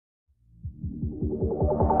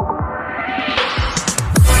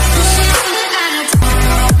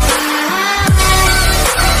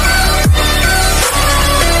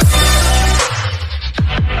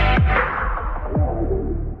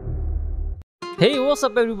Hey, what's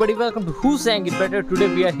up everybody, welcome to Who Sang It Better. Today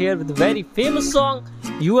we are here with a very famous song,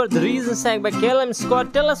 You Are The Reason, sang by Calum.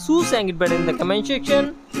 Scott, tell us who sang it better in the comment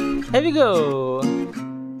section. Here we go.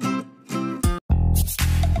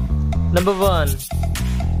 Number 1.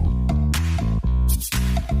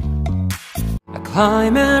 I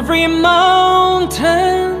climb every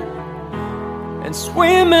mountain and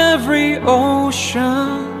swim every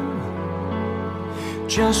ocean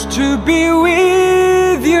just to be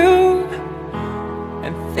with you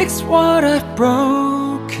and fix what I've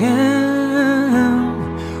broken.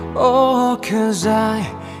 Oh, 'cause I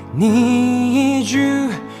need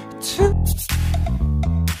you to.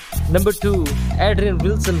 Number 2. Adrian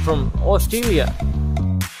Wilson from Australia.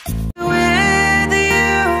 With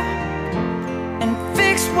you and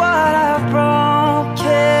fix what I've broken.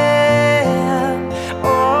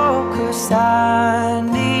 Oh, 'cause I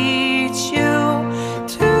need you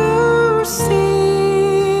to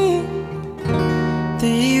see that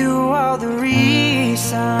you are the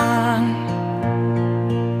reason.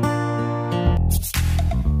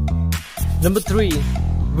 Number 3.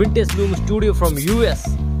 Vintage Loom Studio from US.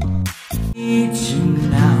 Need you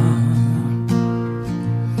now.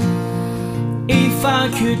 If I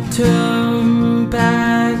could turn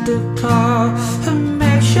back the clock and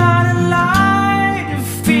make sure the light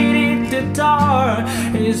defeated the dark,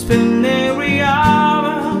 and spend every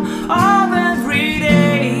hour of every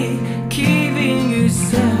day giving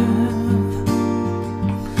yourself.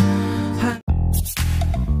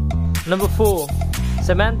 Number 4.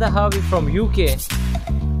 Samantha Harvey from UK.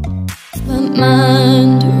 My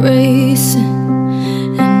mind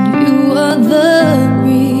racing, and you are the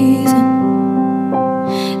reason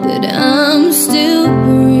that I'm still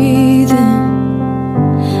breathing.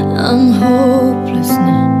 I'm hopeless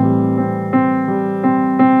now.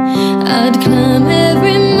 I'd climb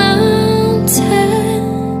every mountain,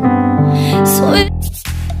 swim.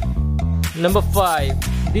 Number 5.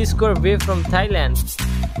 Discord Wave from Thailand.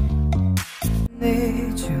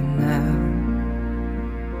 Need you now.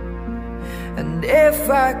 And if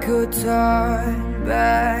I could turn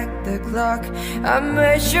back the clock, I'd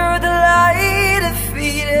make sure the light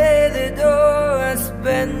defeated the door. I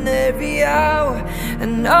spend every hour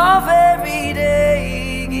and of every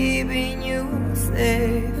day keeping you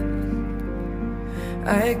safe.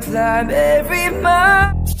 I climb every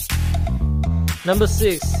mountain. Number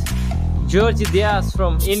 6. Georgie Nashville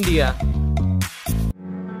from India.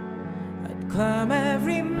 I'd climb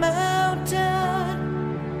every mountain,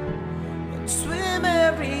 swim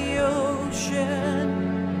every ocean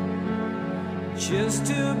just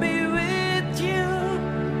to be with you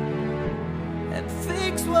and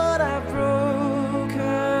fix what I've broken.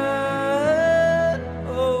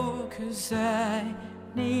 Oh, 'cause I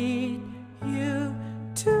need you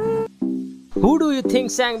to. Who do you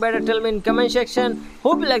think sang better? Tell me in comment section.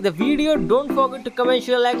 Hope you like the video. Don't forget to comment,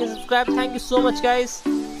 share, like and subscribe. Thank you so much guys.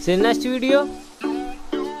 See you in next video.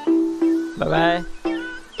 Bye bye.